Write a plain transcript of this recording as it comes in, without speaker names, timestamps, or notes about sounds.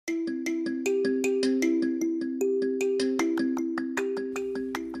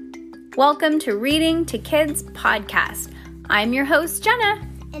Welcome to Reading to Kids podcast. I'm your host, Jenna.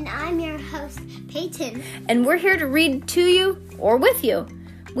 And I'm your host, Peyton. And we're here to read to you or with you.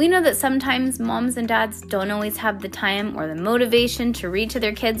 We know that sometimes moms and dads don't always have the time or the motivation to read to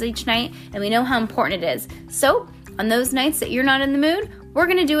their kids each night, and we know how important it is. So, on those nights that you're not in the mood, we're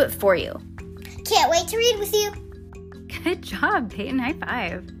going to do it for you. Can't wait to read with you. Good job, Peyton. High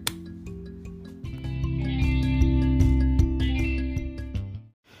five.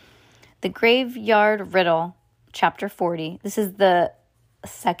 The Graveyard Riddle, Chapter 40. This is the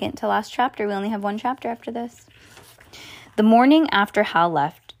second to last chapter. We only have one chapter after this. The morning after Hal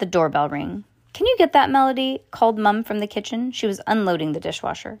left, the doorbell rang. "Can you get that, Melody?" called Mum from the kitchen. She was unloading the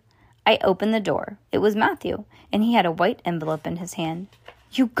dishwasher. I opened the door. It was Matthew, and he had a white envelope in his hand.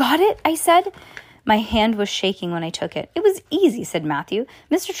 "You got it?" I said. My hand was shaking when I took it. "It was easy," said Matthew.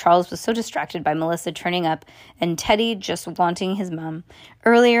 Mr. Charles was so distracted by Melissa turning up and Teddy just wanting his mum.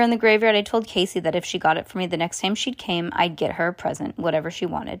 Earlier in the graveyard, I told Casey that if she got it for me the next time she came, I'd get her a present, whatever she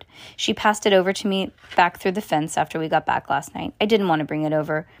wanted. She passed it over to me back through the fence after we got back last night. I didn't want to bring it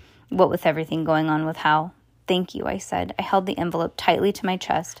over, what with everything going on with Hal. "Thank you," I said. I held the envelope tightly to my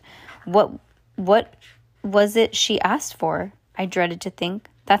chest. What was it she asked for? I dreaded to think.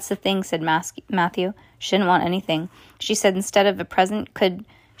 "That's the thing," said Matthew. "She didn't want anything. She said instead of a present, could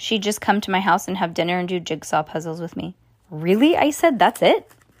she just come to my house and have dinner and do jigsaw puzzles with me." "Really?" I said. "That's it?"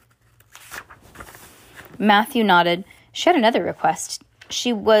 Matthew nodded. "She had another request.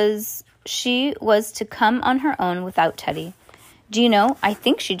 She was to come on her own without Teddy. Do you know, I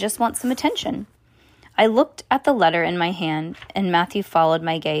think she just wants some attention." I looked at the letter in my hand, and Matthew followed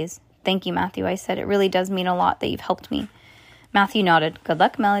my gaze. "Thank you, Matthew," I said. "It really does mean a lot that you've helped me." Matthew nodded. "Good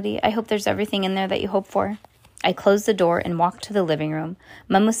luck, Melody. I hope there's everything in there that you hope for." I closed the door and walked to the living room.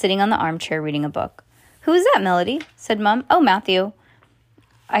 Mum was sitting on the armchair reading a book. "Who is that, Melody?" said Mum. "Oh, Matthew."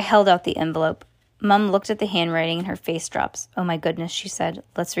 I held out the envelope. Mum looked at the handwriting and her face dropped. "Oh, my goodness," she said.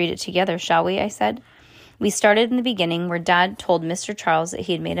 "Let's read it together, shall we?" I said. We started in the beginning where Dad told Mr. Charles that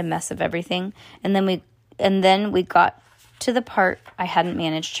he had made a mess of everything, and then we got to the part I hadn't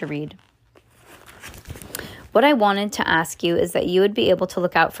managed to read. "What I wanted to ask you is that you would be able to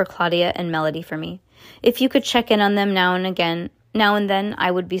look out for Claudia and Melody for me. If you could check in on them now and then, I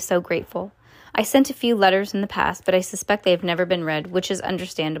would be so grateful. I sent a few letters in the past, but I suspect they have never been read, which is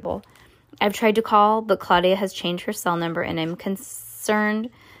understandable. I've tried to call, but Claudia has changed her cell number, and I'm concerned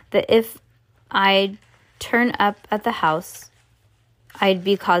that if I turn up at the house, I'd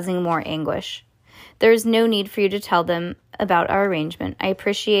be causing more anguish. There is no need for you to tell them about our arrangement. I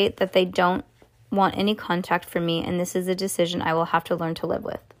appreciate that they don't want any contact from me, and this is a decision I will have to learn to live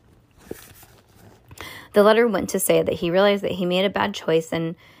with." The letter went to say that he realized that he made a bad choice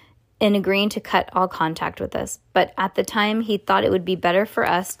in agreeing to cut all contact with us, but at the time he thought it would be better for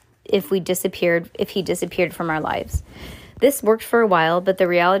us if he disappeared from our lives. This worked for a while, but the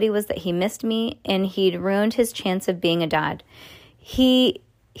reality was that he missed me and he'd ruined his chance of being a dad. He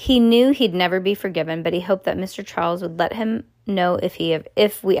knew he'd never be forgiven, but he hoped that Mr. Charles would let him know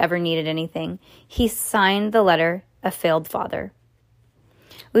if we ever needed anything. He signed the letter, "A Failed Father."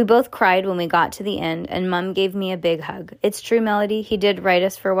 We both cried when we got to the end, and Mum gave me a big hug. "It's true, Melody. He did write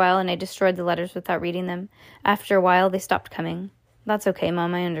us for a while, and I destroyed the letters without reading them. After a while, they stopped coming." "That's okay,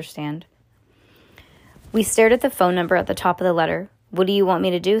 Mum. I understand." We stared at the phone number at the top of the letter. "What do you want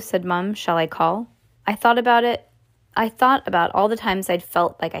me to do?" said Mum. "Shall I call?" I thought about all the times I'd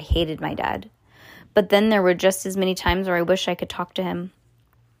felt like I hated my dad. But then there were just as many times where I wish I could talk to him.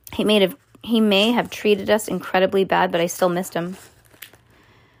 He may have treated us incredibly bad, but I still missed him.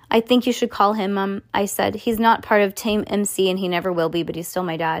 "I think you should call him, Mum," I said. "He's not part of Team MC and he never will be, but he's still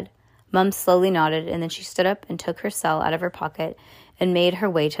my dad." Mum slowly nodded, and then she stood up and took her cell out of her pocket and made her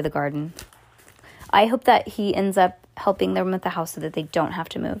way to the garden. I hope that he ends up helping them with the house so that they don't have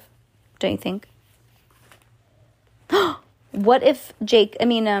to move. Don't you think? What if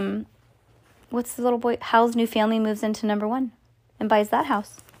what's the little boy? Hal's new family moves into number 1 and buys that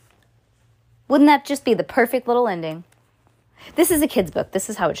house. Wouldn't that just be the perfect little ending? This is a kid's book. This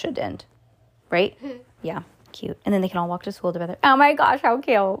is how it should end. Right? Yeah, cute. And then they can all walk to school together. Oh my gosh, how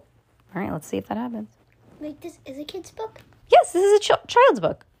cute. All right, let's see if that happens. Wait, this is a kid's book? Yes, this is a child's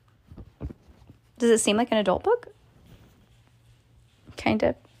book. Does it seem like an adult book? Kind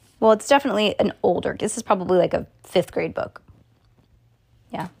of. Well, it's definitely an older. This is probably like a 5th grade book.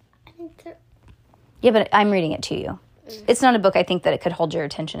 Yeah. I think so. Yeah, but I'm reading it to you. It's not a book I think that it could hold your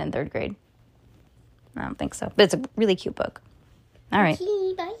attention in 3rd grade. I don't think so. But it's a really cute book. All right.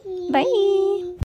 Okay, bye. Bye.